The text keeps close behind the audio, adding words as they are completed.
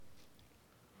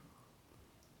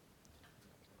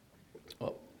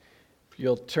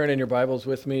you'll turn in your Bibles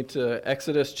with me to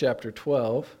Exodus chapter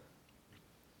 12.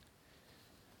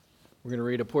 We're going to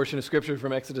read a portion of Scripture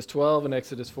from Exodus 12 and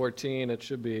Exodus 14. It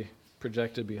should be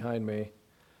projected behind me.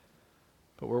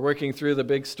 But we're working through the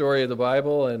big story of the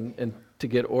Bible and to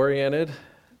get oriented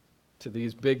to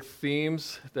these big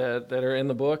themes that are in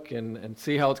the book and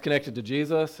see how it's connected to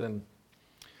Jesus and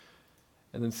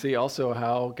then see also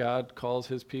how God calls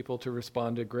his people to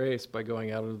respond to grace by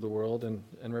going out into the world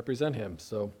and represent him.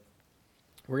 So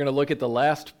we're going to look at the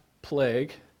last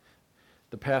plague,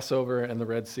 the Passover and the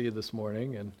Red Sea this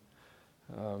morning, and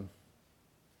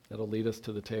that'll lead us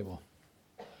to the table.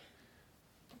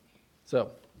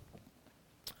 So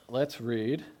let's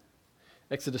read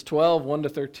Exodus 12, 1 to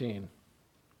 13.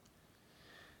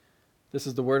 This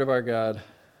is the word of our God.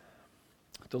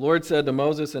 The Lord said to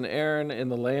Moses and Aaron in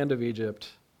the land of Egypt,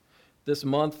 "This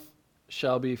month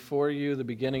shall be for you the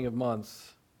beginning of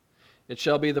months. It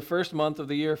shall be the first month of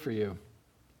the year for you.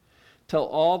 Tell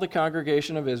all the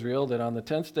congregation of Israel that on the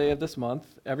 10th day of this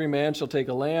month, every man shall take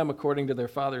a lamb according to their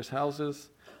father's houses,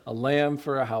 a lamb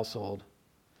for a household.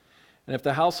 And if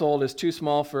the household is too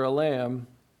small for a lamb,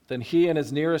 then he and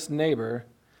his nearest neighbor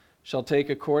shall take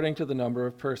according to the number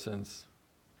of persons.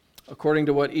 According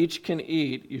to what each can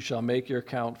eat, you shall make your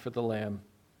count for the lamb.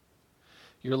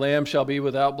 Your lamb shall be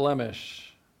without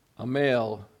blemish, a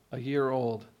male, a year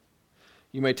old.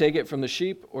 You may take it from the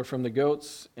sheep or from the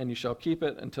goats, and you shall keep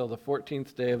it until the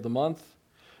 14th day of the month,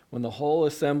 when the whole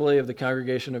assembly of the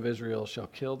congregation of Israel shall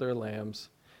kill their lambs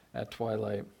at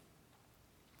twilight.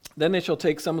 Then they shall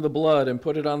take some of the blood and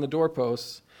put it on the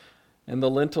doorposts and the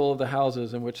lintel of the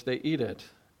houses in which they eat it.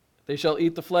 They shall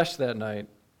eat the flesh that night.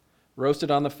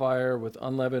 Roasted on the fire with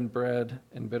unleavened bread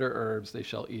and bitter herbs, they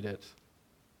shall eat it.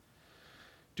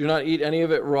 Do not eat any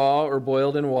of it raw or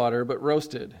boiled in water, but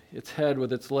roasted, its head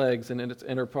with its legs and its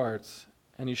inner parts,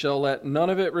 and you shall let none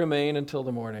of it remain until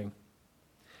the morning.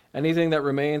 Anything that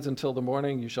remains until the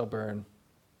morning you shall burn.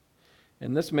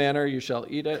 In this manner you shall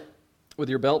eat it, with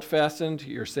your belt fastened,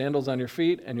 your sandals on your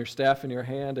feet, and your staff in your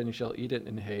hand, and you shall eat it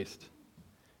in haste.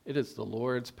 It is the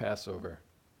Lord's Passover.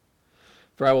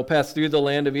 For I will pass through the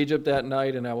land of Egypt that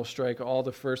night, and I will strike all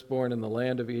the firstborn in the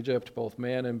land of Egypt, both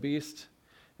man and beast,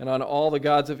 and on all the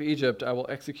gods of Egypt I will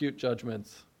execute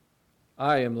judgments.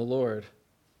 I am the Lord.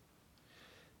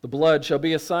 The blood shall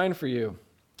be a sign for you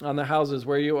on the houses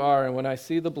where you are, and when I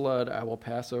see the blood, I will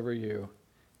pass over you,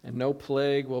 and no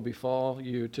plague will befall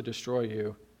you to destroy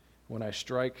you when I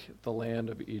strike the land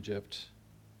of Egypt."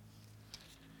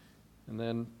 And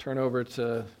then turn over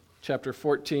to chapter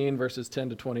 14, verses 10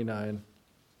 to 29.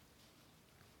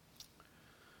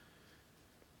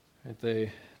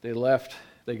 They left,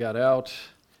 they got out,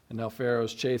 and now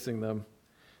Pharaoh's chasing them.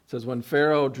 It says, "When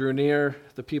Pharaoh drew near,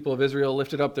 the people of Israel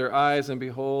lifted up their eyes, and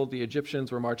behold, the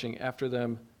Egyptians were marching after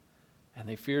them, and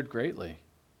they feared greatly.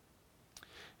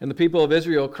 And the people of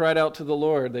Israel cried out to the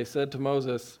Lord. They said to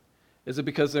Moses, 'Is it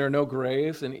because there are no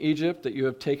graves in Egypt that you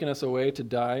have taken us away to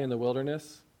die in the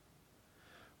wilderness?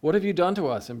 What have you done to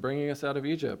us in bringing us out of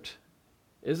Egypt?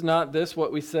 Is not this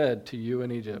what we said to you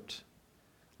in Egypt?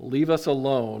 Leave us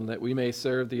alone that we may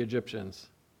serve the Egyptians.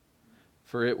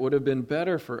 For it would have been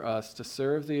better for us to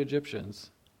serve the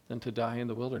Egyptians than to die in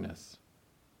the wilderness.'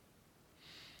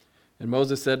 And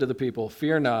Moses said to the people,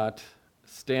 'Fear not,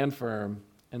 stand firm,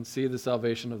 and see the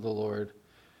salvation of the Lord,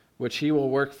 which he will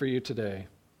work for you today.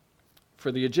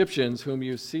 For the Egyptians whom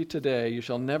you see today, you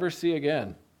shall never see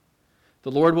again.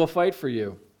 The Lord will fight for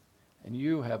you, and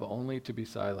you have only to be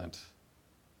silent.'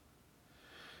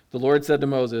 The Lord said to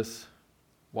Moses,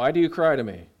 'Why do you cry to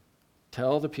me?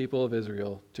 Tell the people of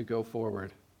Israel to go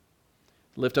forward.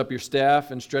 Lift up your staff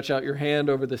and stretch out your hand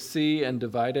over the sea and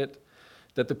divide it,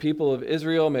 that the people of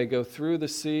Israel may go through the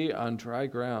sea on dry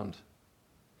ground.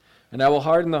 And I will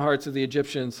harden the hearts of the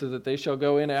Egyptians so that they shall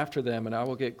go in after them, and I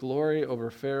will get glory over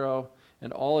Pharaoh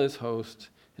and all his host,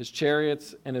 his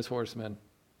chariots and his horsemen.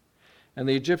 And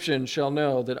the Egyptians shall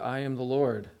know that I am the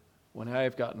Lord, when I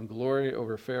have gotten glory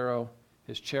over Pharaoh,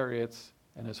 his chariots,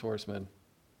 and his horsemen.'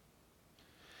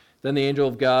 Then the angel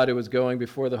of God who was going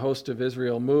before the host of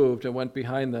Israel moved and went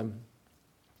behind them.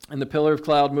 And the pillar of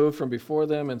cloud moved from before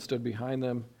them and stood behind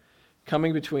them,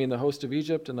 coming between the host of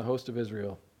Egypt and the host of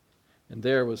Israel. And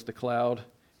there was the cloud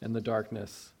and the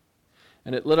darkness.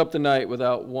 And it lit up the night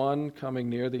without one coming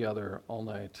near the other all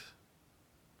night.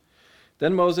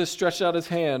 Then Moses stretched out his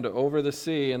hand over the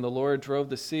sea, and the Lord drove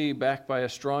the sea back by a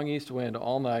strong east wind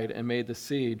all night and made the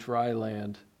sea dry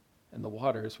land, and the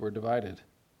waters were divided.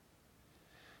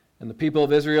 And the people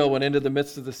of Israel went into the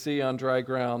midst of the sea on dry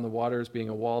ground, the waters being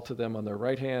a wall to them on their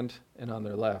right hand and on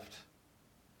their left.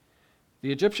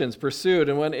 The Egyptians pursued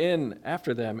and went in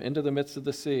after them into the midst of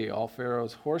the sea, all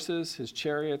Pharaoh's horses, his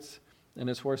chariots, and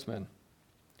his horsemen.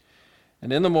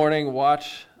 And in the morning,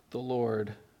 watch the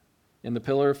Lord in the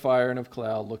pillar of fire and of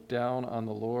cloud, looked down on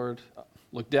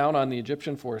the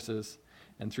Egyptian forces,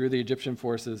 and threw the Egyptian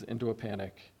forces into a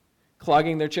panic,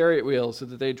 clogging their chariot wheels so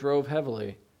that they drove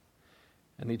heavily.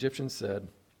 And the Egyptians said,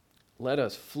 "Let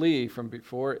us flee from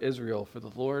before Israel, for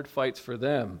the Lord fights for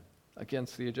them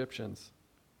against the Egyptians."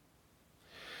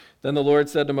 Then the Lord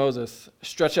said to Moses,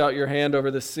 "Stretch out your hand over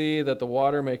the sea, that the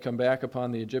water may come back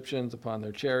upon the Egyptians, upon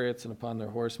their chariots, and upon their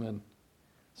horsemen."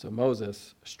 So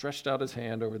Moses stretched out his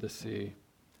hand over the sea,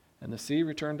 and the sea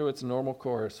returned to its normal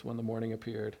course when the morning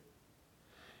appeared.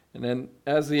 And then,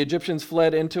 as the Egyptians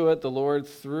fled into it, the Lord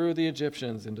threw the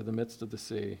Egyptians into the midst of the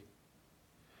sea.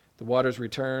 The waters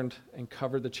returned and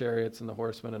covered the chariots and the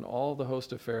horsemen and all the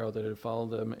host of Pharaoh that had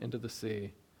followed them into the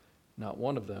sea. Not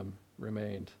one of them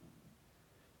remained.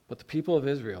 But the people of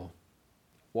Israel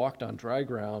walked on dry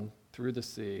ground through the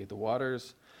sea, the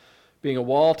waters being a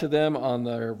wall to them on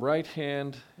their right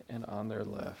hand and on their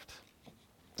left.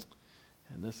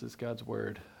 And this is God's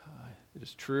word. It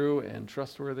is true and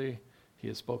trustworthy. He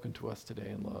has spoken to us today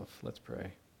in love. Let's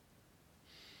pray.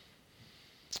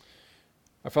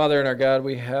 Our Father and our God,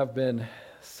 we have been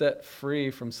set free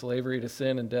from slavery to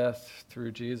sin and death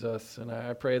through Jesus. And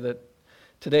I pray that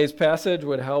today's passage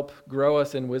would help grow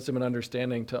us in wisdom and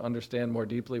understanding to understand more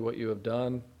deeply what you have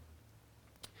done.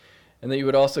 And that you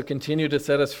would also continue to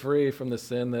set us free from the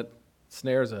sin that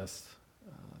snares us.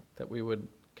 That we would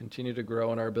continue to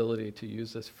grow in our ability to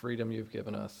use this freedom you've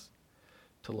given us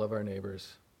to love our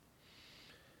neighbors.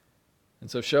 And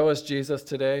so show us Jesus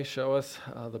today. Show us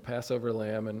the Passover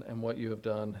lamb and what you have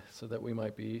done so that we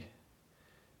might be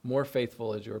more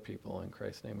faithful as your people. In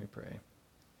Christ's name we pray.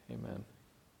 Amen.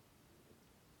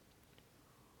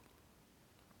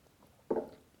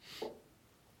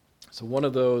 So one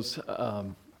of those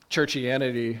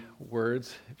churchianity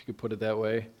words, if you could put it that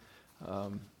way,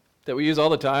 that we use all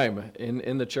the time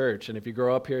in the church. And if you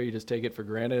grow up here, you just take it for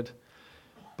granted.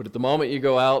 But at the moment you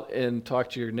go out and talk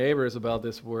to your neighbors about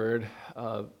this word,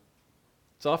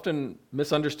 it's often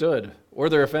misunderstood or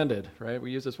they're offended, right?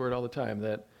 We use this word all the time,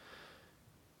 that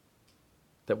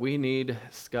we need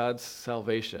God's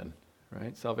salvation,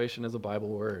 right? Salvation is a Bible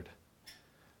word.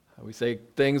 We say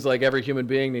things like every human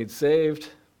being needs saved.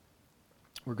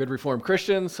 We're good Reformed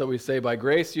Christians, so we say by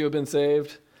grace you have been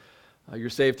saved. You're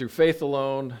saved through faith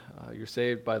alone. You're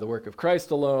saved by the work of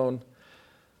Christ alone.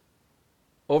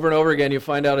 Over and over again, you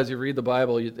find out as you read the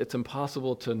Bible, it's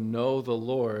impossible to know the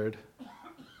Lord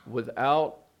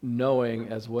without knowing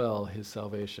as well his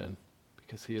salvation,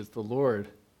 because he is the Lord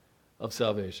of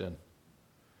salvation.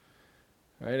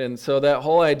 Right? And so that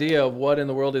whole idea of what in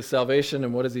the world is salvation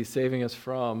and what is he saving us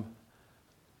from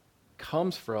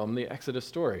comes from the Exodus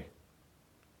story.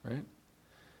 Right?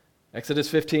 Exodus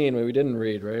 15, we didn't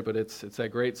read, right? But it's that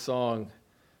great song,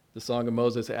 the song of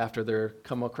Moses after they're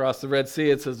come across the Red Sea.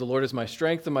 It says, "The Lord is my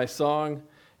strength and my song,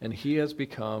 and he has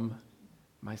become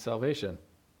my salvation."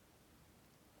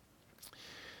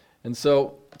 And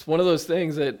so it's one of those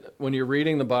things that when you're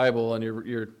reading the Bible and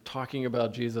you're talking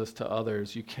about Jesus to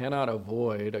others, you cannot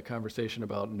avoid a conversation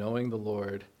about knowing the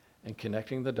Lord and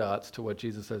connecting the dots to what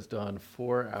Jesus has done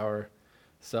for our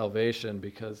salvation,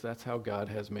 because that's how God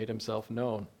has made himself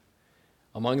known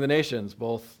among the nations,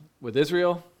 both with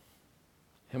Israel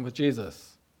and with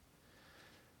Jesus.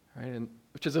 Right? And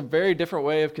which is a very different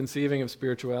way of conceiving of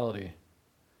spirituality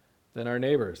than our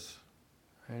neighbors.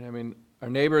 Right? I mean, our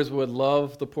neighbors would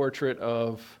love the portrait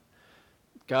of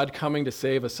God coming to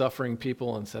save a suffering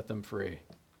people and set them free.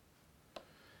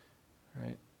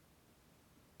 Right?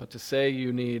 But to say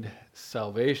you need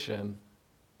salvation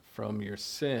from your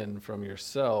sin, from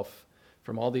yourself,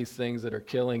 from all these things that are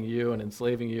killing you and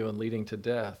enslaving you and leading to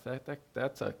death,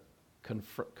 that's a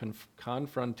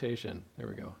confrontation. There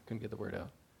we go. Couldn't get the word out.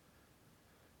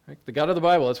 Right? The God of the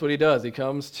Bible, that's what he does. He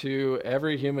comes to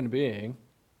every human being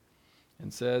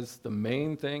and says, the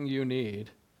main thing you need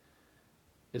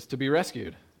is to be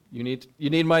rescued. You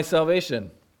need my salvation.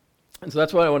 And so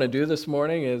that's what I want to do this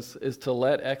morning is to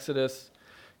let Exodus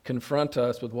confront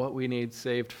us with what we need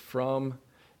saved from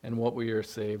and what we are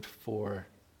saved for.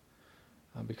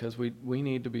 Because we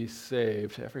need to be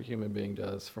saved, every human being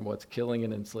does, from what's killing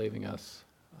and enslaving us,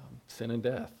 sin and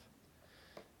death.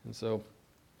 And so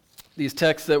these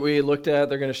texts that we looked at,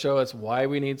 they're going to show us why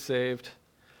we need saved.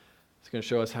 It's going to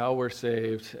show us how we're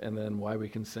saved, and then why we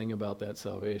can sing about that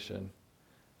salvation.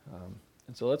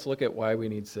 And so let's look at why we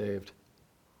need saved.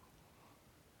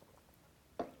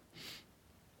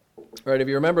 All right, if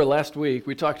you remember last week,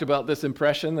 we talked about this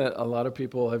impression that a lot of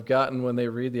people have gotten when they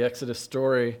read the Exodus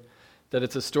story, that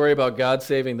it's a story about God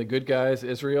saving the good guys,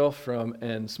 Israel,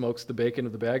 and smokes the bacon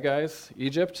of the bad guys,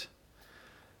 Egypt.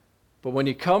 But when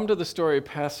you come to the story of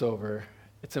Passover,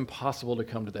 it's impossible to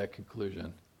come to that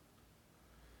conclusion,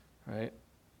 right?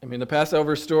 I mean, the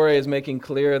Passover story is making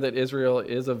clear that Israel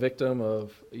is a victim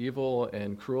of evil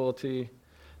and cruelty.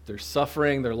 They're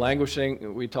suffering, they're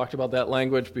languishing. We talked about that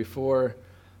language before.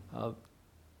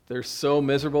 They're so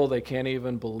miserable they can't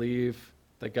even believe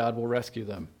that God will rescue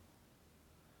them.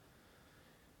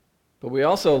 But we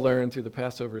also learn through the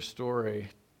Passover story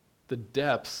the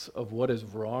depths of what is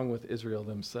wrong with Israel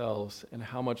themselves and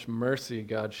how much mercy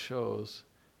God shows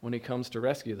when he comes to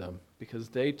rescue them, because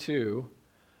they too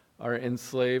are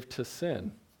enslaved to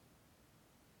sin.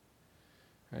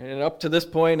 Right? And up to this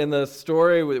point in the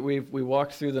story, we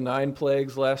walked through the 9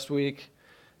 plagues last week.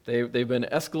 They've been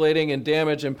escalating in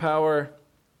damage and power.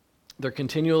 They're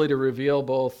continually to reveal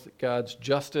both God's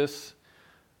justice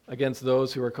against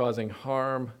those who are causing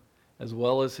harm, as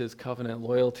well as his covenant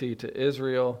loyalty to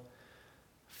Israel.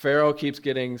 Pharaoh keeps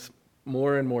getting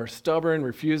more and more stubborn,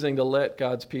 refusing to let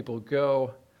God's people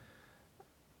go.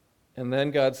 And then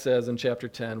God says in chapter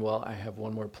 10, well, I have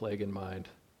one more plague in mind.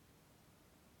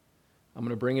 I'm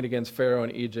going to bring it against Pharaoh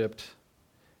in Egypt,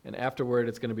 and afterward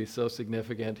it's going to be so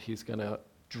significant, he's going to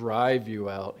drive you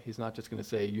out. He's not just going to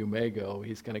say, you may go.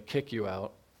 He's going to kick you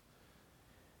out,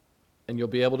 and you'll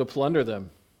be able to plunder them.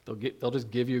 They'll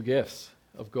just give you gifts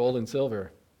of gold and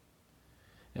silver.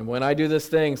 And when I do this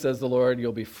thing, says the Lord,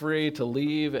 you'll be free to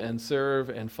leave and serve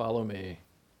and follow me.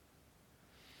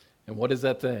 And what is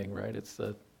that thing, right? It's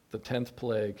the 10th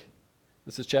plague.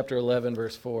 This is chapter 11,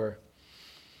 verse 4.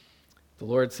 The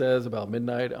Lord says, about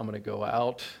midnight, I'm going to go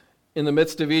out in the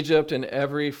midst of Egypt, and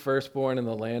every firstborn in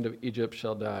the land of Egypt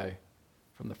shall die,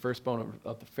 from the firstborn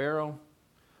of the Pharaoh,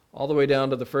 all the way down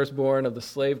to the firstborn of the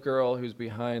slave girl who's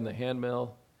behind the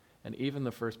handmill, and even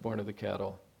the firstborn of the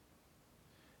cattle.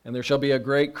 And there shall be a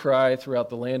great cry throughout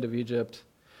the land of Egypt,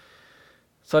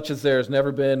 such as there has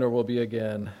never been or will be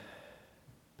again.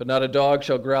 But not a dog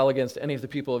shall growl against any of the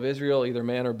people of Israel, either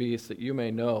man or beast, that you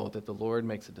may know that the Lord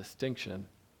makes a distinction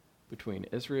between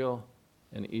Israel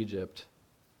and Egypt.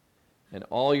 And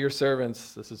all your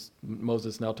servants, this is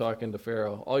Moses now talking to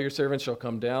Pharaoh, all your servants shall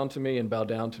come down to me and bow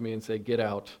down to me and say, get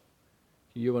out,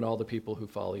 you and all the people who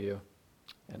follow you.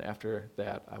 And after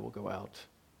that, I will go out.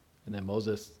 And then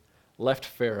Moses left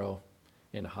Pharaoh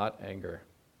in hot anger.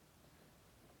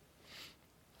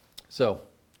 So,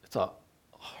 it's a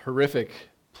horrific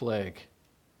plague.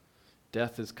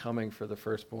 Death is coming for the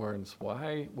firstborns.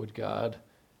 Why would God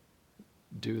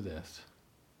do this?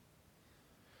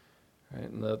 Right?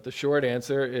 And the short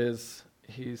answer is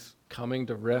he's coming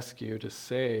to rescue, to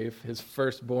save his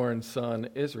firstborn son,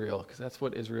 Israel, because that's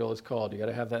what Israel is called. You got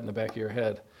to have that in the back of your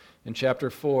head. In chapter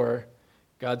 4,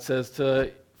 God says to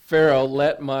Pharaoh,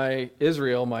 let my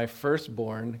Israel, my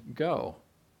firstborn, go.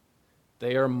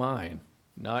 They are mine,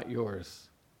 not yours.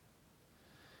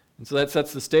 And so that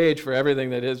sets the stage for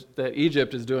everything that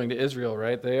Egypt is doing to Israel,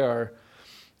 right? They are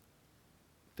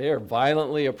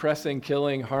violently oppressing,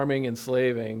 killing, harming,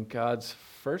 enslaving God's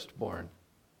firstborn.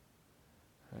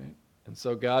 Right? And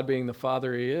so God, being the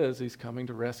Father he is, he's coming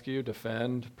to rescue,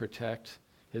 defend, protect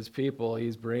his people.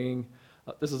 He's bringing,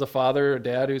 this is a father or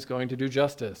dad who's going to do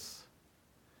justice.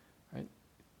 Right?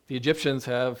 The Egyptians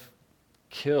have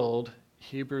killed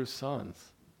Hebrew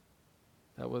sons.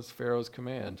 That was Pharaoh's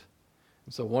command.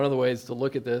 And so one of the ways to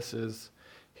look at this is,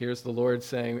 here's the Lord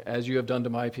saying, as you have done to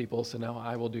my people, so now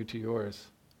I will do to yours.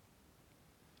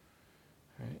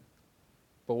 Right?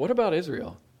 But what about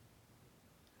Israel?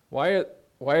 Why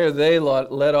are they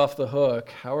let off the hook?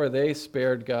 How are they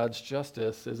spared God's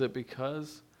justice? Is it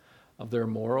because of their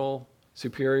moral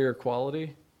superior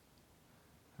quality?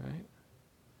 Right?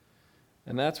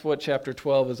 And that's what chapter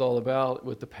 12 is all about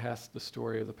with the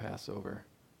story of the Passover.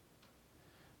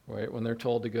 Right? When they're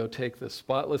told to go take the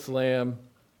spotless lamb,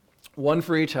 one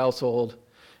for each household,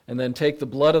 and then take the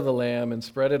blood of the lamb and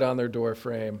spread it on their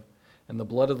doorframe. And the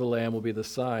blood of the lamb will be the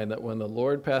sign that when the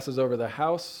Lord passes over the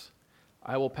house,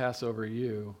 I will pass over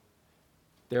you.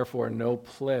 Therefore, no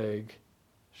plague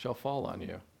shall fall on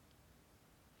you.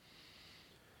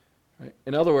 Right?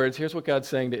 In other words, here's what God's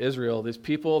saying to Israel, these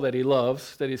people that he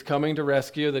loves, that he's coming to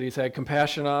rescue, that he's had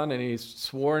compassion on, and he's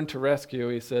sworn to rescue.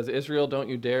 He says, Israel, don't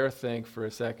you dare think for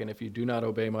a second, if you do not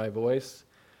obey my voice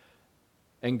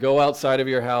and go outside of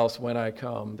your house when I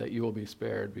come, that you will be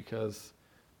spared, because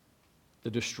the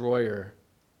destroyer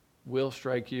will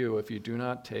strike you if you do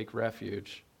not take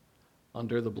refuge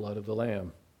under the blood of the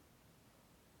Lamb.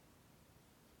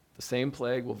 The same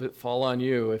plague will fall on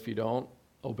you if you don't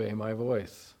obey my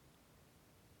voice.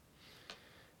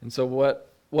 And so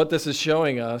what this is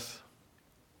showing us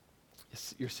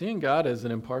is you're seeing God as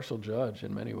an impartial judge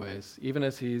in many ways, even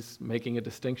as he's making a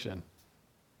distinction.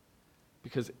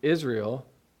 Because Israel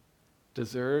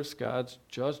deserves God's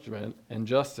judgment and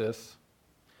justice,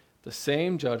 the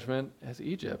same judgment as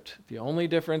Egypt. The only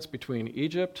difference between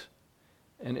Egypt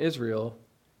and Israel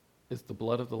is the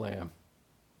blood of the Lamb.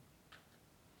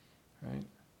 Right?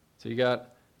 So you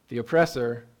got the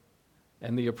oppressor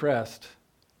and the oppressed,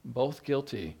 both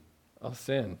guilty of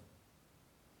sin.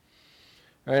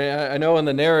 All right, I know in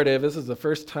the narrative, this is the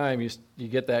first time you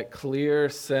get that clear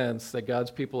sense that God's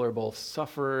people are both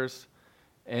sufferers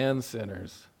and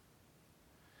sinners.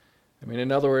 I mean,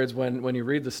 in other words, when you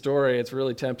read the story, it's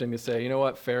really tempting to say, you know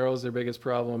what, Pharaoh's their biggest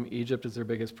problem, Egypt is their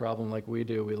biggest problem, like we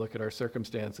do. We look at our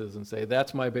circumstances and say,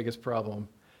 that's my biggest problem.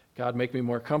 God, make me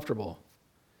more comfortable.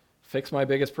 Fix my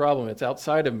biggest problem. It's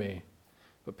outside of me.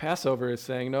 But Passover is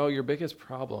saying, no, your biggest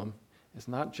problem is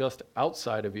not just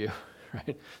outside of you,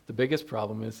 right? The biggest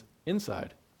problem is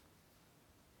inside.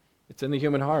 It's in the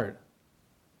human heart.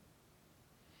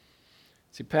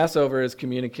 See, Passover is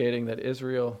communicating that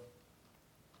Israel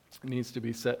needs to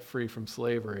be set free from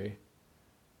slavery,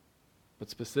 but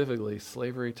specifically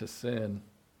slavery to sin.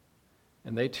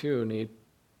 And they too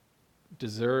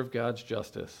deserve God's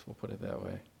justice, we'll put it that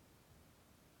way.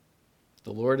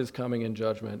 The Lord is coming in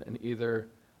judgment, and either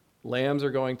lambs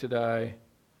are going to die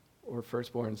or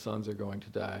firstborn sons are going to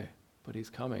die, but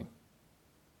he's coming.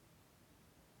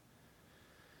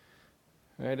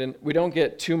 Right? And we don't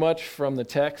get too much from the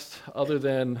text other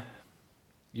than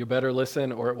you better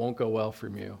listen or it won't go well for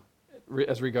you,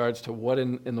 as regards to what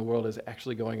in the world is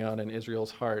actually going on in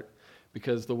Israel's heart.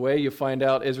 Because the way you find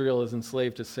out Israel is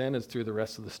enslaved to sin is through the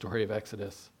rest of the story of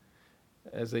Exodus,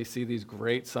 as they see these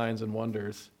great signs and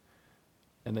wonders,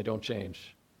 and they don't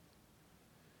change.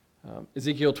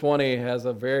 Ezekiel 20 has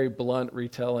a very blunt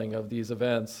retelling of these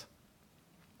events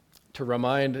to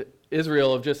remind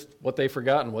Israel of just what they've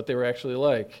forgotten, what they were actually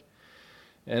like.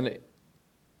 And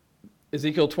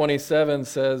Ezekiel 27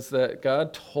 says that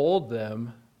God told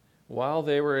them while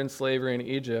they were in slavery in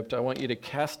Egypt, I want you to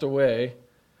cast away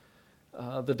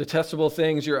the detestable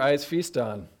things your eyes feast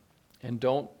on, and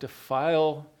don't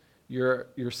defile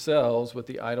yourselves with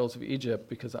the idols of Egypt,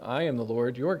 because I am the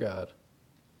Lord your God.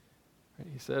 Right?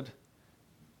 He said,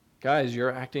 guys, you're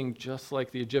acting just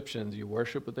like the Egyptians. You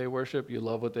worship what they worship, you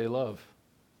love what they love.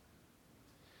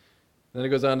 Then it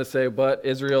goes on to say, but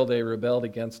Israel, they rebelled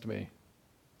against me.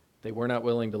 They were not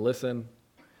willing to listen.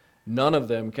 None of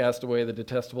them cast away the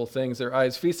detestable things their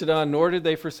eyes feasted on, nor did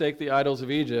they forsake the idols of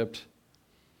Egypt.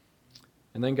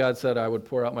 And then God said, I would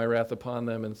pour out my wrath upon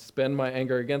them and spend my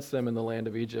anger against them in the land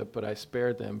of Egypt, but I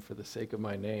spared them for the sake of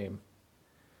my name,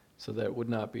 so that it would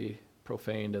not be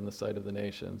profaned in the sight of the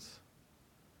nations.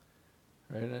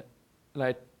 Right? And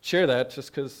I share that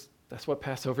just because that's what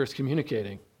Passover is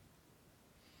communicating.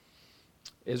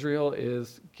 Israel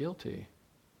is guilty,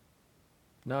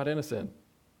 not innocent.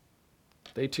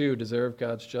 They too deserve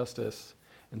God's justice,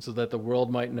 and so that the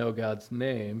world might know God's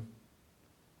name,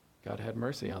 God had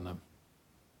mercy on them.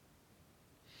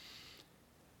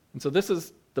 And so this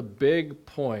is the big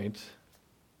point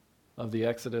of the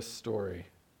Exodus story,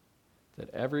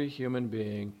 that every human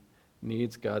being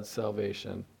needs God's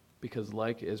salvation, because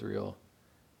like Israel,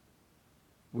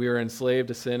 we are enslaved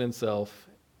to sin and self,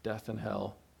 death and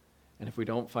hell. And if we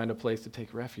don't find a place to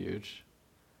take refuge,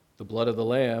 the blood of the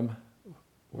Lamb,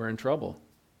 we're in trouble.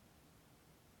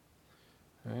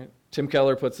 Right? Tim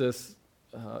Keller puts this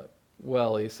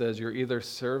well. He says, you're either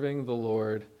serving the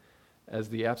Lord as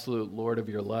the absolute Lord of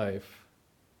your life,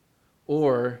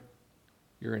 or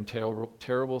you're in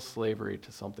terrible slavery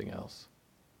to something else.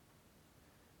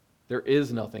 There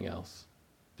is nothing else.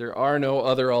 There are no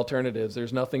other alternatives.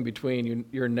 There's nothing between.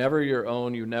 You're never your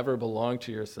own. You never belong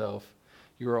to yourself.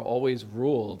 You are always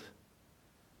ruled.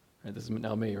 Right, this is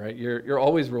now me, right? You're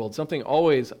always ruled. Something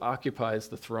always occupies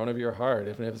the throne of your heart.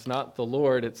 If it's not the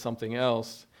Lord, it's something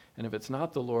else. And if it's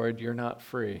not the Lord, you're not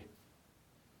free.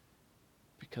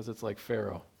 Because it's like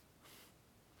Pharaoh,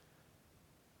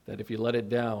 that if you let it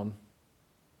down,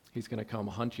 he's going to come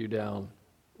hunt you down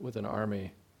with an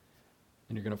army,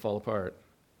 and you're going to fall apart.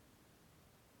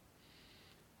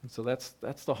 And so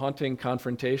that's the haunting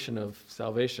confrontation of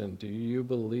salvation. Do you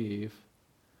believe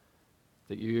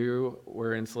that you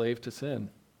were enslaved to sin?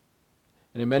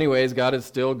 And in many ways, God is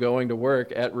still going to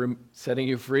work at setting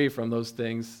you free from those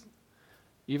things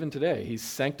even today. He's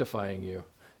sanctifying you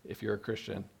if you're a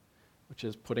Christian, which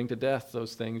is putting to death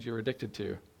those things you're addicted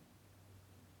to.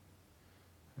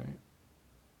 Right?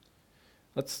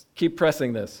 Let's keep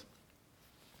pressing this.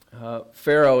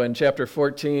 Pharaoh in chapter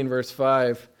 14, verse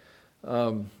 5,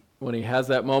 when he has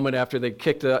that moment after they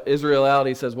kicked Israel out,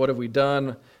 he says, "What have we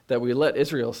done that we let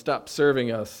Israel stop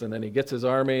serving us?" And then he gets his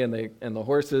army and the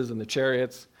horses and the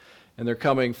chariots, and they're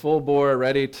coming full bore,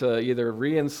 ready to either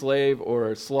re-enslave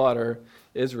or slaughter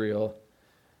Israel.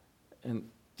 And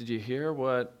did you hear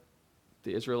what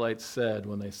the Israelites said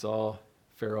when they saw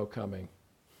Pharaoh coming?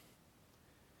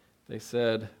 They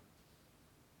said,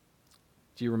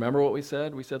 do you remember what we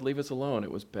said? We said, leave us alone.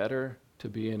 It was better to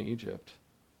be in Egypt.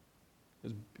 It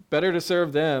was better to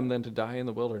serve them than to die in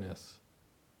the wilderness.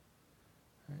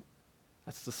 Right?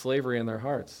 That's the slavery in their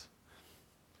hearts.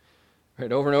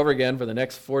 Right? Over and over again for the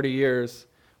next 40 years,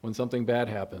 when something bad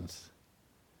happens,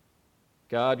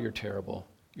 God, you're terrible.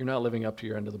 You're not living up to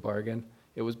your end of the bargain.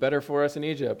 It was better for us in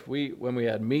Egypt. When we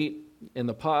had meat in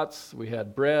the pots, we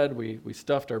had bread, we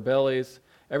stuffed our bellies.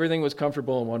 Everything was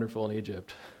comfortable and wonderful in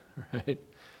Egypt. Right?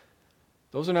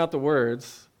 Those are not the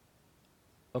words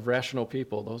of rational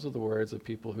people. Those are the words of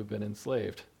people who've been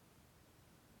enslaved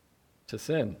to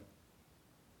sin.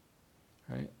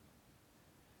 Right?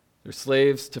 They're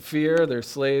slaves to fear. They're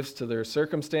slaves to their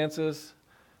circumstances,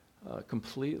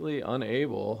 completely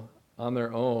unable on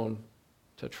their own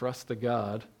to trust the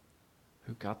God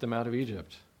who got them out of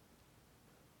Egypt.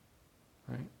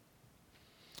 Right?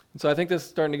 And so I think this is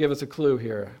starting to give us a clue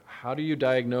here. How do you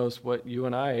diagnose what you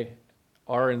and I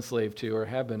are enslaved to or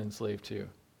have been enslaved to?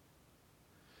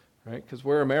 Right? Because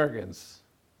we're Americans.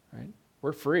 Right?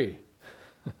 We're free.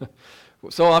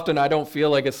 So often I don't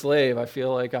feel like a slave. I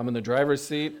feel like I'm in the driver's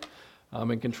seat. I'm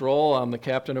in control. I'm the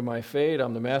captain of my fate.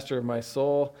 I'm the master of my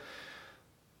soul.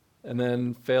 And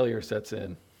then failure sets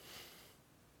in.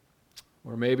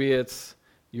 Or maybe it's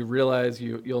you realize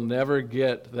you'll never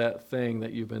get that thing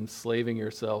that you've been slaving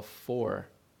yourself for.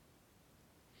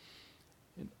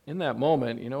 In that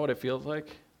moment, you know what it feels like?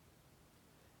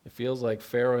 It feels like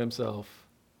Pharaoh himself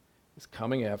is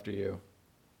coming after you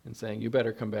and saying, you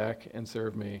better come back and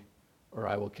serve me or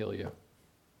I will kill you.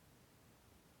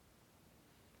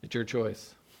 It's your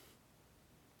choice.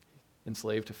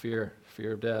 Enslaved to fear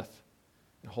of death.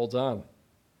 It holds on,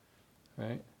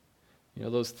 right? You know,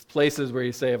 those places where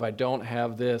you say, if I don't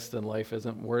have this, then life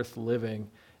isn't worth living,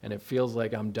 and it feels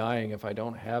like I'm dying if I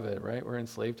don't have it, right? We're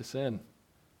enslaved to sin.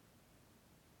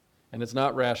 And it's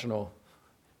not rational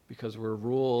because we're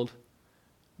ruled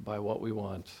by what we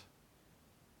want.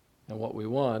 And what we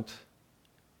want,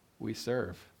 we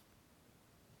serve.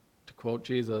 To quote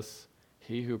Jesus,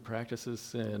 he who practices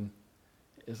sin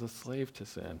is a slave to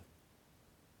sin.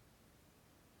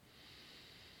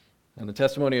 And the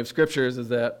testimony of Scriptures is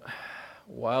that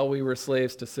while we were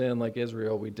slaves to sin like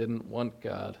Israel, we didn't want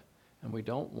God, and we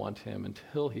don't want him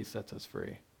until he sets us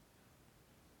free.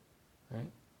 Right?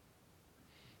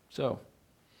 So,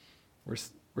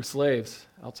 we're slaves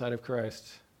outside of Christ.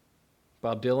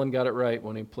 Bob Dylan got it right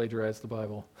when he plagiarized the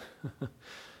Bible.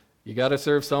 You got to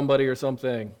serve somebody or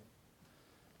something.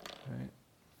 Right?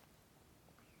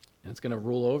 And it's going to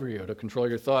rule over you, to control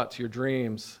your thoughts, your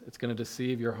dreams. It's going to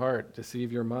deceive your heart,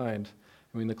 deceive your mind.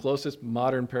 I mean, the closest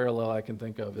modern parallel I can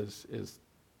think of is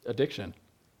addiction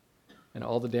and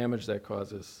all the damage that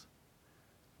causes,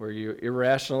 where you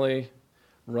irrationally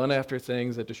run after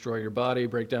things that destroy your body,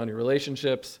 break down your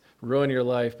relationships, ruin your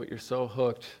life, but you're so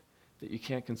hooked that you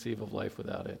can't conceive of life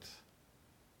without it.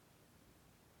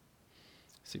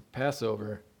 See,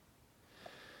 Passover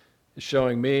is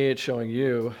showing me, it's showing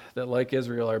you, that like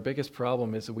Israel, our biggest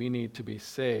problem is that we need to be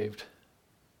saved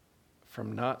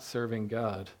from not serving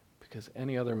God, because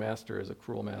any other master is a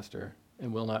cruel master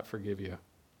and will not forgive you.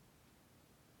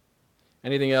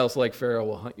 Anything else like Pharaoh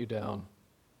will hunt you down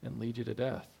and lead you to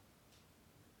death.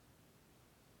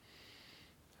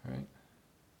 All right?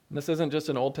 And this isn't just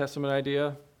an Old Testament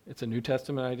idea, it's a New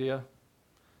Testament idea.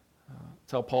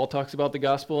 It's how Paul talks about the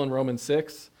gospel in Romans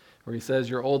 6, where he says,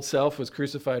 your old self was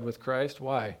crucified with Christ.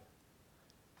 Why?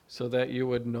 So that you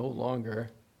would no longer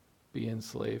be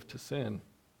enslaved to sin.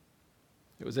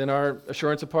 It was in our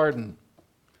assurance of pardon.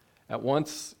 At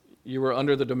once, you were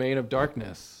under the domain of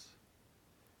darkness,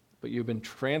 but you've been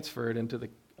transferred into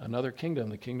another kingdom,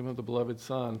 the kingdom of the beloved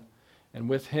Son, and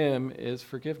with him is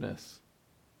forgiveness.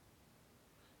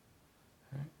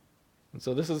 Okay? And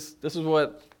so this is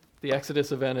what the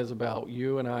Exodus event is about.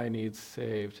 You and I need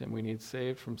saved, and we need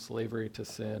saved from slavery to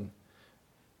sin.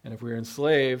 And if we're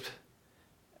enslaved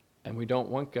and we don't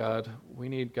want God, we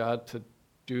need God to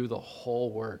do the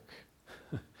whole work.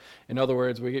 In other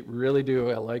words, we really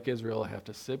do, like Israel, have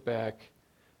to sit back,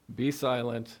 be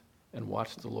silent, and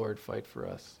watch the Lord fight for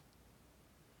us.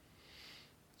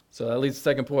 So that leads to the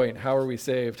second point. How are we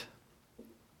saved?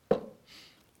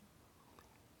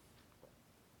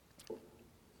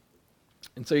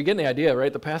 And so you're getting the idea,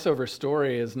 right? The Passover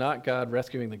story is not God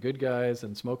rescuing the good guys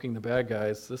and smoking the bad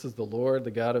guys. This is the Lord,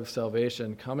 the God of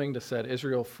salvation, coming to set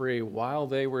Israel free while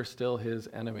they were still his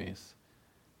enemies.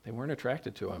 They weren't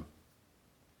attracted to him.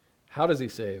 How does he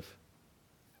save?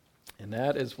 And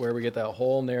that is where we get that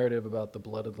whole narrative about the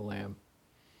blood of the Lamb.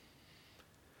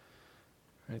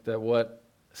 Right? That what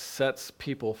sets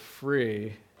people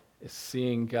free is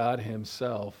seeing God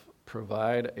himself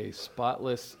provide a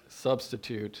spotless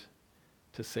substitute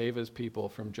to save his people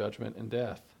from judgment and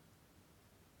death.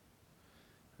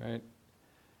 Right? It'd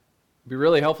be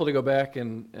really helpful to go back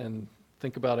and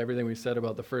think about everything we said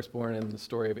about the firstborn and the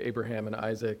story of Abraham and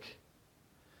Isaac.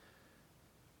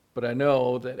 But I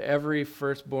know that every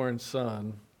firstborn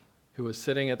son who was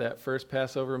sitting at that first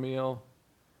Passover meal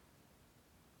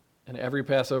and every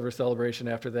Passover celebration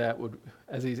after that would,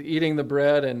 as he's eating the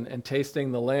bread and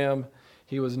tasting the lamb,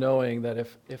 he was knowing that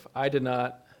if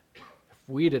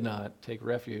we did not take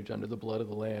refuge under the blood of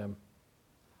the Lamb,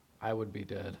 I would be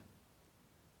dead.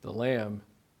 The Lamb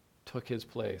took his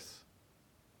place.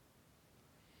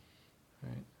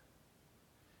 Right?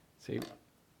 See,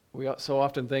 we so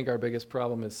often think our biggest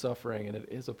problem is suffering, and it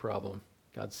is a problem.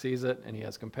 God sees it, and he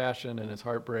has compassion, and his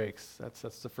heart breaks. That's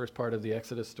the first part of the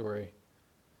Exodus story.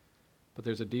 But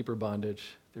there's a deeper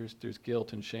bondage. There's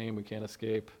guilt and shame we can't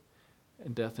escape,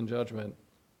 and death and judgment.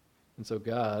 And so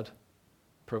God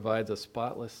provides a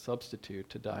spotless substitute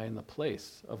to die in the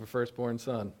place of a firstborn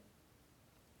son.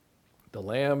 The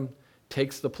Lamb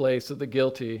takes the place of the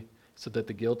guilty so that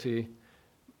the guilty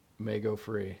may go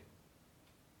free.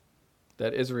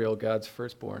 That Israel, God's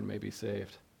firstborn, may be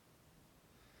saved.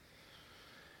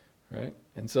 Right?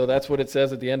 And so that's what it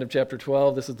says at the end of chapter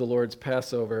 12. This is the Lord's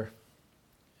Passover.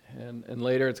 And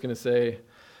later it's going to say,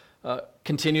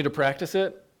 continue to practice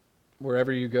it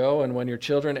wherever you go, and when your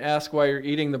children ask why you're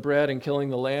eating the bread and killing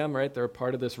the lamb, right, they're a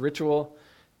part of this ritual,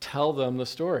 tell them the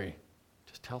story.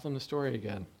 Just tell them the story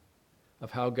again of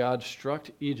how God struck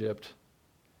Egypt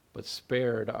but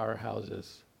spared our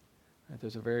houses. Right?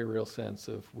 There's a very real sense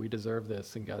of we deserve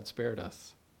this and God spared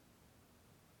us.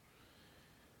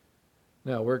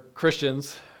 Now, we're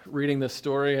Christians reading this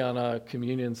story on a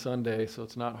Communion Sunday, so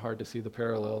it's not hard to see the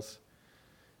parallels.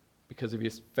 Because if you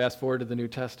fast forward to the New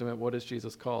Testament, what is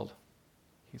Jesus called?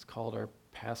 He's called our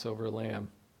Passover Lamb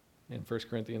in 1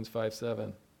 Corinthians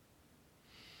 5:7.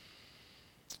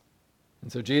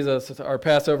 And so Jesus, our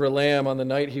Passover Lamb, on the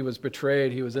night he was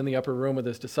betrayed, he was in the upper room with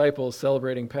his disciples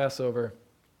celebrating Passover.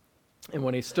 And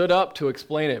when he stood up to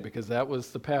explain it, because that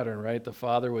was the pattern, right? The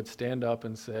Father would stand up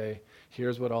and say,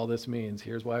 here's what all this means.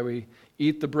 Here's why we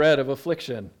eat the bread of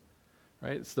affliction,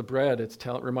 right? It's the bread. It's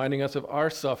reminding us of our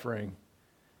suffering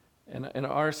and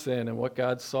our sin and what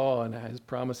God saw and his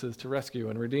promises to rescue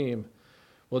and redeem.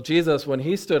 Well, Jesus, when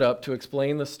he stood up to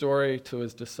explain the story to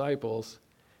his disciples,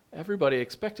 everybody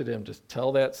expected him to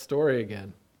tell that story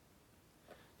again.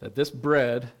 That this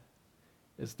bread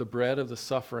is the bread of the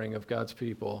suffering of God's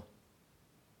people.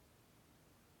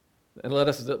 And let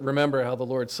us remember how the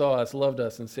Lord saw us, loved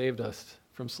us, and saved us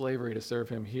from slavery to serve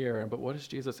him here. But what does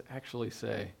Jesus actually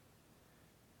say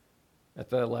at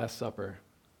that Last Supper?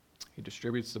 He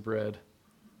distributes the bread,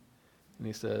 and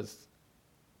he says,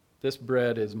 this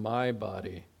bread is my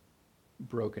body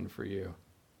broken for you.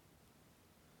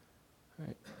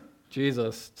 Right?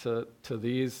 Jesus, to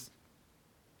these,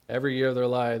 every year of their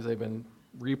lives, they've been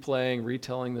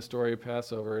retelling the story of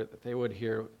Passover, that they would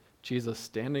hear Jesus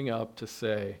standing up to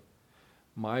say,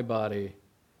 my body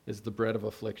is the bread of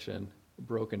affliction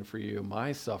broken for you.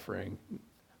 My suffering,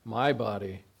 my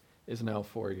body is now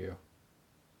for you.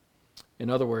 In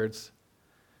other words,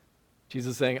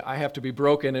 Jesus is saying, I have to be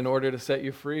broken in order to set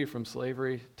you free from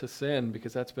slavery to sin,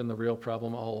 because that's been the real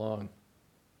problem all along.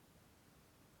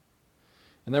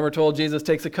 And then we're told Jesus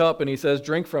takes a cup and he says,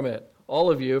 drink from it,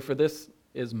 all of you, for this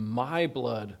is my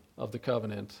blood of the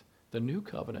covenant, the new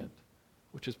covenant,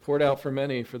 which is poured out for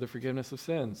many for the forgiveness of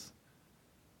sins.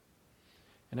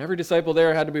 And every disciple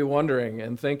there had to be wondering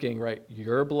and thinking, right,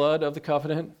 your blood of the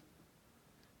covenant,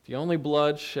 the only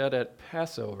blood shed at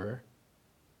Passover,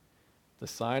 the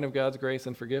sign of God's grace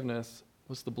and forgiveness,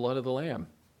 was the blood of the Lamb.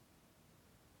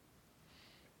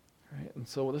 Right? And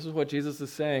so this is what Jesus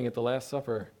is saying at the Last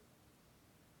Supper.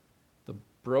 The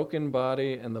broken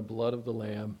body and the blood of the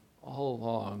Lamb all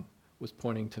along was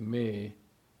pointing to me,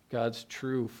 God's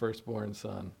true firstborn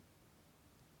son.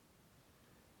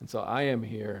 And so I am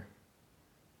here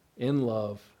in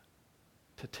love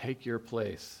to take your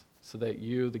place so that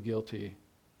you, the guilty,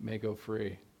 may go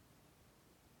free.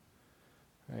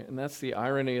 Right? And that's the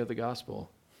irony of the gospel,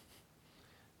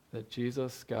 that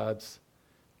Jesus, God's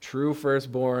true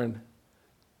firstborn,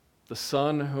 the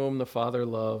Son whom the Father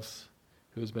loves,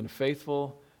 who has been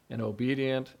faithful and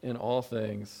obedient in all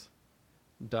things,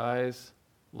 dies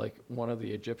like one of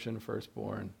the Egyptian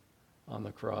firstborn on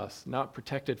the cross, not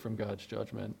protected from God's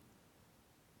judgment,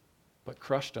 but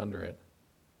crushed under it.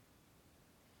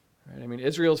 Right? I mean,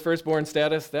 Israel's firstborn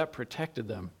status, that protected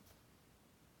them,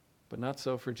 but not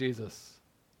so for Jesus,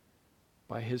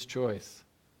 by his choice.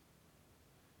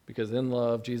 Because in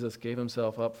love, Jesus gave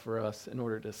himself up for us in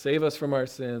order to save us from our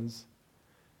sins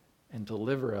and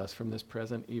deliver us from this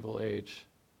present evil age,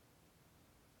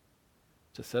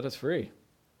 to set us free,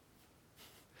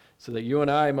 so that you and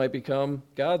I might become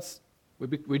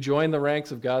we join the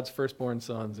ranks of God's firstborn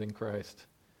sons in Christ,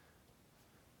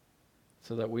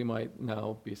 so that we might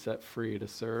now be set free to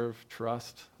serve,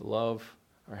 trust, love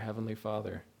our Heavenly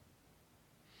Father.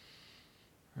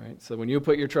 Right? So when you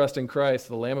put your trust in Christ,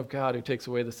 the Lamb of God who takes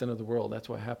away the sin of the world, that's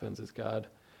what happens, is God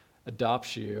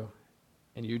adopts you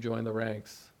and you join the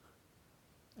ranks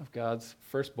of God's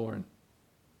firstborn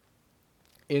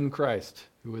in Christ,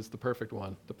 who is the perfect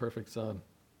one, the perfect Son.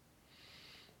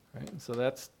 Right? And so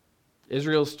that's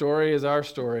Israel's story is our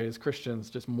story as Christians,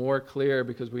 just more clear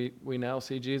because we now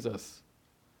see Jesus.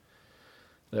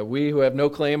 That we who have no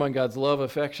claim on God's love,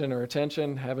 affection, or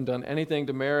attention, haven't done anything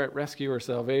to merit rescue or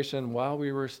salvation, while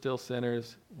we were still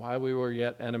sinners, while we were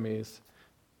yet enemies,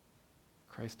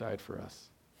 Christ died for us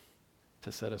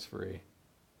to set us free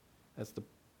as the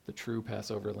true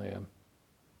Passover lamb.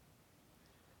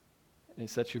 And he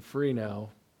sets you free now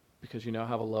because you now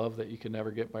have a love that you can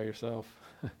never get by yourself.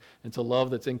 It's a love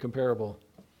that's incomparable.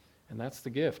 And that's the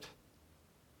gift.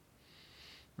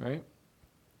 Right?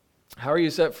 How are you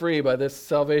set free by this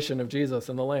salvation of Jesus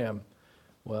and the Lamb?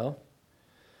 Well,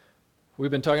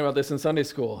 we've been talking about this in Sunday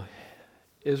school.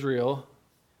 Israel,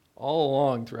 all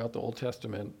along throughout the Old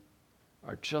Testament,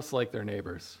 are just like their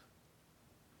neighbors.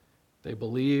 They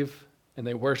believe and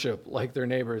they worship like their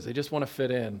neighbors. They just want to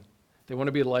fit in. They want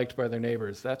to be liked by their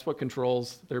neighbors. That's what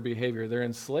controls their behavior. They're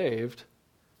enslaved,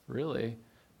 really,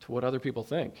 to what other people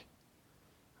think.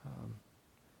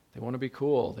 They want to be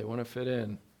cool. They want to fit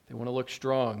in. They want to look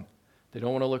strong. They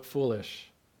don't want to look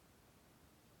foolish.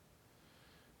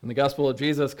 And the gospel of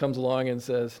Jesus comes along and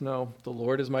says, no, the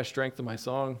Lord is my strength and my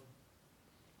song.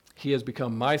 He has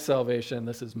become my salvation.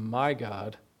 This is my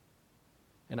God,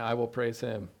 and I will praise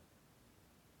him.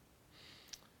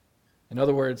 In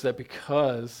other words, that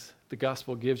because the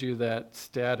gospel gives you that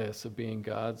status of being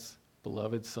God's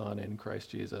beloved Son in Christ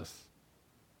Jesus,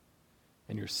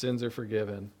 and your sins are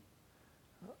forgiven,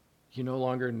 you no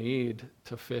longer need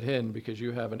to fit in because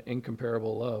you have an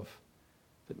incomparable love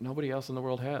that nobody else in the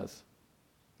world has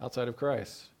outside of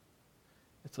Christ.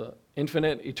 It's an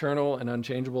infinite, eternal, and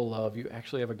unchangeable love. You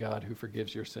actually have a God who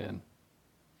forgives your sin.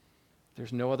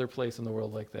 There's no other place in the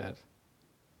world like that.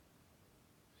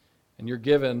 And you're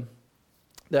given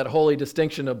that holy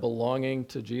distinction of belonging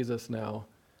to Jesus now.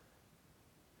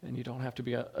 And you don't have to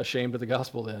be ashamed of the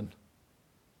gospel then.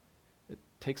 It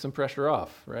takes some pressure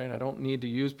off, right? I don't need to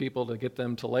use people to get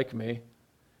them to like me.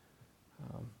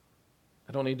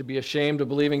 I don't need to be ashamed of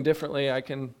believing differently. I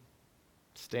can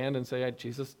stand and say,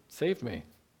 Jesus saved me,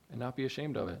 and not be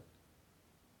ashamed of it.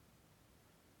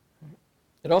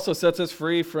 It also sets us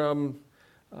free from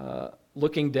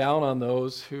looking down on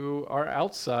those who are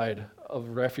outside of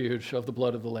refuge of the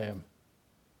blood of the Lamb.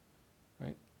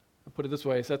 Right? I'll put it this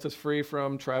way, it sets us free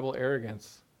from tribal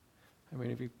arrogance. I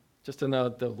mean, if you just in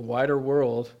the wider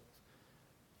world,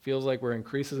 feels like we're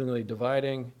increasingly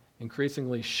dividing,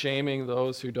 increasingly shaming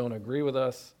those who don't agree with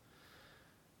us.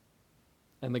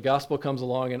 And the gospel comes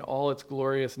along in all its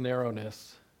glorious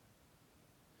narrowness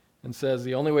and says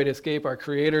the only way to escape our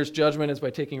Creator's judgment is by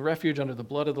taking refuge under the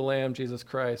blood of the Lamb, Jesus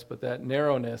Christ. But that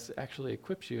narrowness actually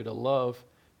equips you to love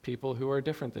people who are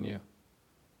different than you.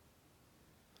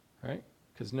 Right?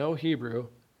 Because no Hebrew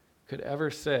could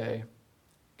ever say,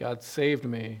 God saved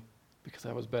me because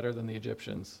I was better than the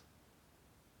Egyptians.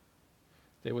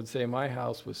 They would say, my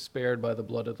house was spared by the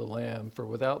blood of the Lamb, for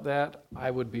without that, I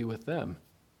would be with them,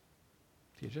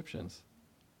 the Egyptians.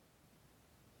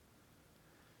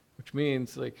 Which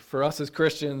means, like, for us as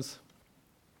Christians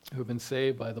who have been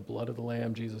saved by the blood of the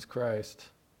Lamb, Jesus Christ,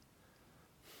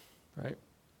 right?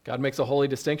 God makes a holy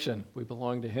distinction. We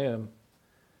belong to him,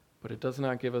 but it does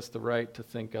not give us the right to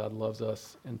think God loves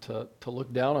us and to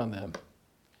look down on them.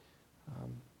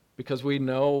 Because we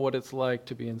know what it's like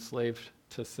to be enslaved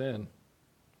to sin,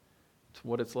 to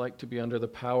what it's like to be under the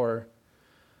power,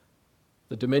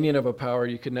 the dominion of a power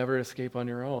you could never escape on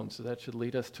your own. So that should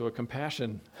lead us to a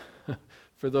compassion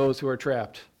for those who are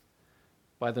trapped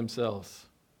by themselves.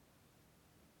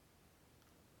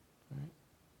 All right.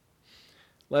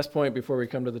 Last point before we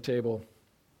come to the table.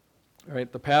 All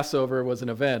right, the Passover was an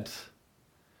event.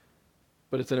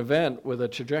 But it's an event with a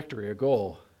trajectory, a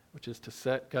goal, which is to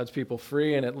set God's people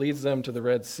free, and it leads them to the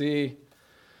Red Sea.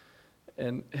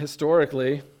 And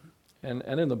historically, and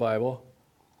in the Bible,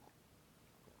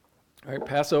 right,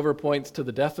 Passover points to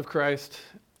the death of Christ,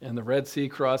 and the Red Sea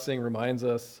crossing reminds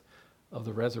us of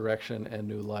the resurrection and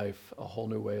new life, a whole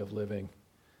new way of living.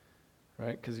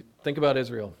 Right? Because think about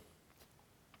Israel.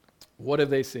 What have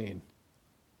they seen?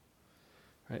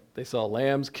 Right? They saw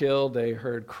lambs killed. They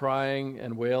heard crying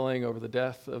and wailing over the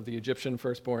death of the Egyptian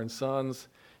firstborn sons.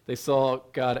 They saw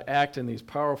God act in these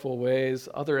powerful ways.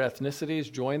 Other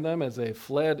ethnicities joined them as they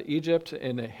fled Egypt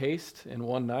in a haste in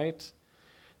one night.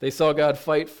 They saw God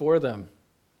fight for them.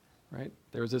 Right?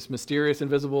 There was this mysterious,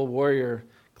 invisible warrior,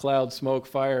 cloud, smoke,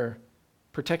 fire,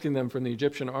 protecting them from the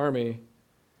Egyptian army.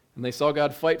 And they saw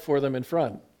God fight for them in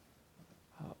front.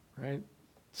 Right?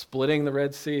 Splitting the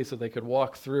Red Sea so they could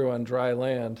walk through on dry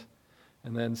land,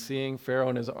 and then seeing Pharaoh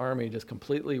and his army just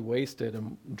completely wasted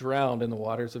and drowned in the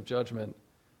waters of judgment.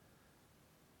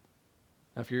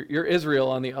 Now, if you're Israel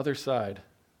on the other side,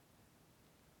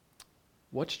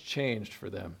 what's changed for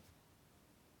them?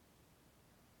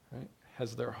 Right?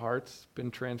 Has their hearts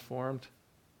been transformed?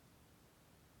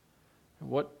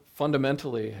 What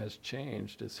fundamentally has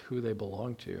changed is who they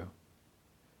belong to.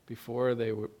 Before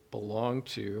they belonged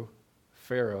to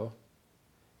Pharaoh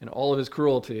and all of his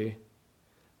cruelty.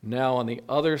 Now on the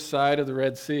other side of the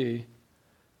Red Sea,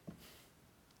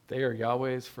 they are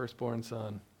Yahweh's firstborn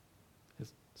son,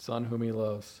 his son whom he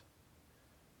loves.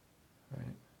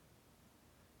 Right?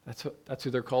 That's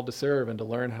who they're called to serve and to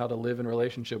learn how to live in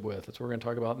relationship with. That's what we're going to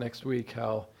talk about next week,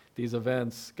 how these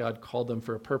events, God called them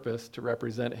for a purpose, to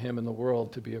represent him in the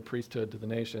world, to be a priesthood to the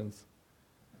nations.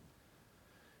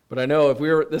 But I know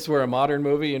if this were a modern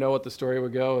movie, you know what the story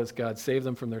would go is God saved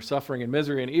them from their suffering and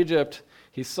misery in Egypt.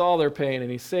 He saw their pain and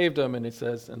he saved them, and he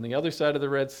says, on the other side of the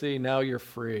Red Sea, now you're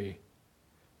free.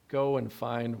 Go and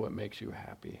find what makes you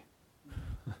happy.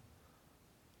 But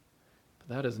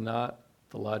that is not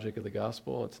the logic of the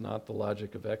gospel. It's not the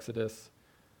logic of Exodus.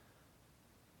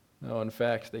 No, in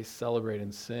fact, they celebrate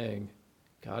and sing,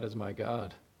 God is my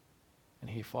God, and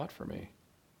he fought for me.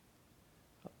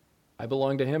 I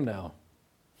belong to him now.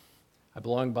 I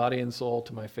belong body and soul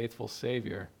to my faithful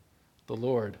Savior, the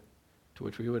Lord, to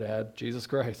which we would add Jesus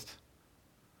Christ.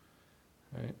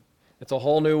 Right? It's a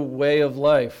whole new way of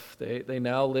life. They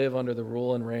now live under the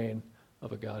rule and reign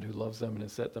of a God who loves them and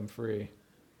has set them free.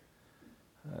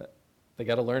 They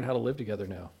got to learn how to live together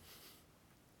now.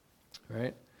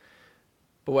 Right?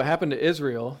 But what happened to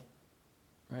Israel,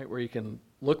 right, where you can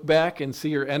look back and see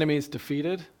your enemies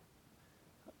defeated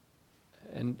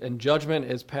and judgment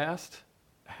is passed,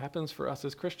 happens for us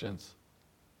as Christians.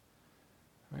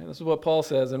 Right? This is what Paul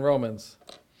says in Romans.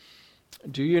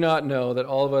 Do you not know that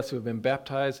all of us who have been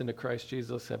baptized into Christ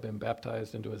Jesus have been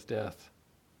baptized into his death?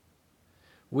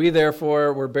 We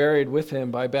therefore were buried with him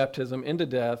by baptism into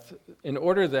death, in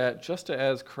order that, just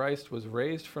as Christ was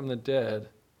raised from the dead,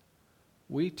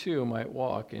 we too might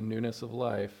walk in newness of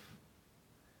life.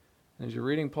 And as you're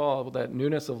reading Paul, that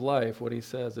newness of life, what he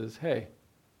says is, hey,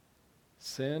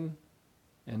 sin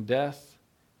and death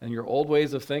and your old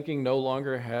ways of thinking no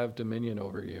longer have dominion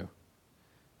over you,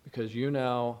 because you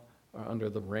now are under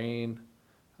the reign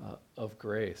of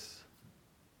grace.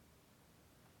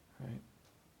 Right?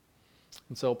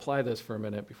 And so apply this for a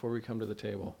minute before we come to the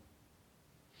table.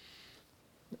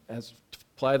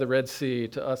 Apply the Red Sea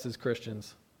to us as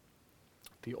Christians.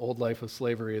 The old life of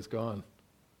slavery is gone.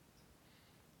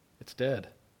 It's dead.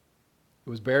 It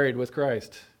was buried with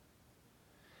Christ.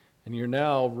 And you're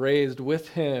now raised with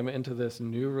him into this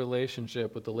new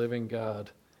relationship with the living God,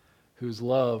 whose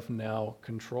love now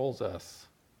controls us.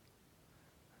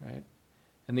 Right?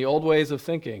 And the old ways of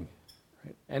thinking,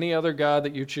 right? Any other God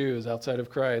that you choose outside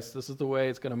of Christ, this is the way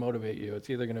it's going to motivate you.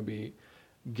 It's either going to be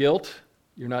guilt,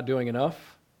 you're not doing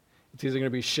enough. It's either going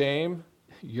to be shame,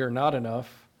 you're not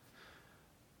enough.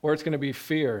 Or it's going to be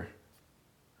fear,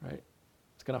 right?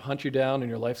 It's going to hunt you down and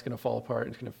your life's going to fall apart.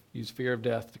 It's going to use fear of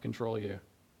death to control you.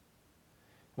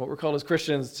 What we're called as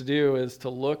Christians to do is to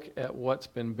look at what's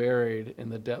been buried in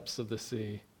the depths of the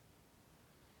sea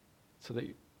so that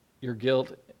your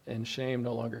guilt and shame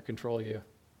no longer control you.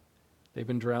 They've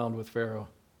been drowned with Pharaoh,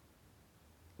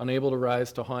 unable to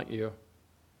rise to haunt you.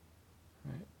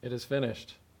 Right? It is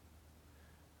finished.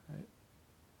 Right?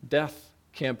 Death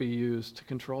can't be used to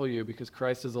control you because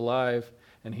Christ is alive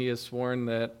and he has sworn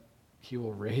that he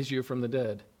will raise you from the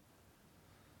dead.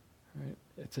 Right?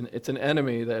 It's an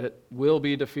enemy that will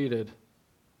be defeated,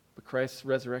 but Christ's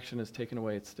resurrection has taken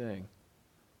away its sting.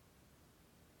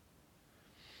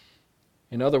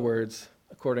 In other words,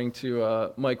 according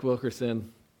to Mike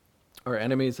Wilkerson, our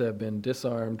enemies have been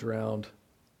disarmed, drowned,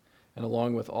 And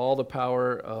along with all the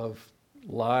power of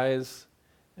lies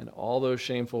and all those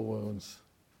shameful wounds,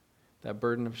 that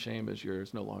burden of shame is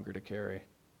yours no longer to carry.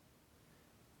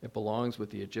 It belongs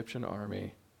with the Egyptian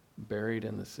army buried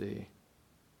in the sea.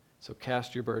 So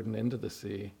cast your burden into the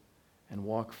sea and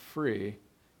walk free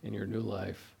in your new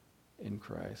life in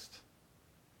Christ.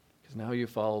 Because now you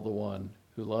follow the one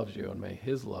who loves you, and may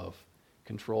his love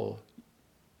control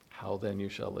how then you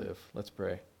shall live. Let's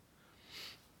pray.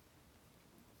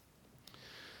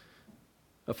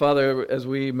 Father, as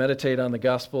we meditate on the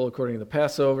gospel according to the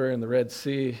Passover and the Red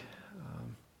Sea,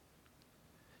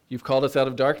 you've called us out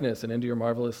of darkness and into your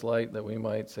marvelous light that we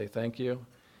might say thank you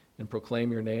and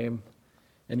proclaim your name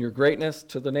and your greatness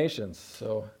to the nations.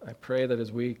 So I pray that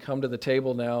as we come to the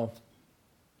table now,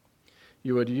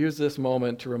 you would use this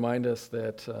moment to remind us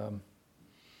that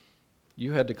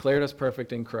you had declared us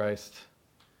perfect in Christ,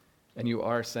 and you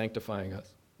are sanctifying us.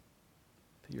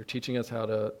 You're teaching us how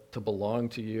to belong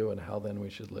to you and how then we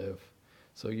should live.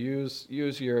 So use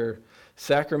your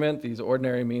sacrament, these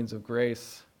ordinary means of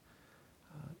grace,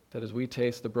 that as we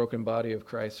taste the broken body of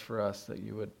Christ for us, that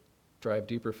you would drive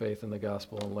deeper faith in the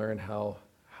gospel and learn how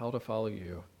to follow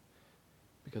you,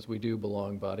 because we do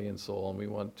belong body and soul, and we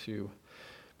want to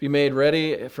be made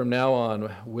ready from now on,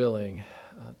 willing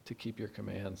to keep your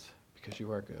commands, because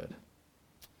you are good.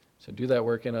 So do that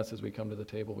work in us as we come to the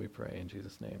table, we pray. In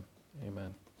Jesus' name,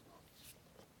 amen.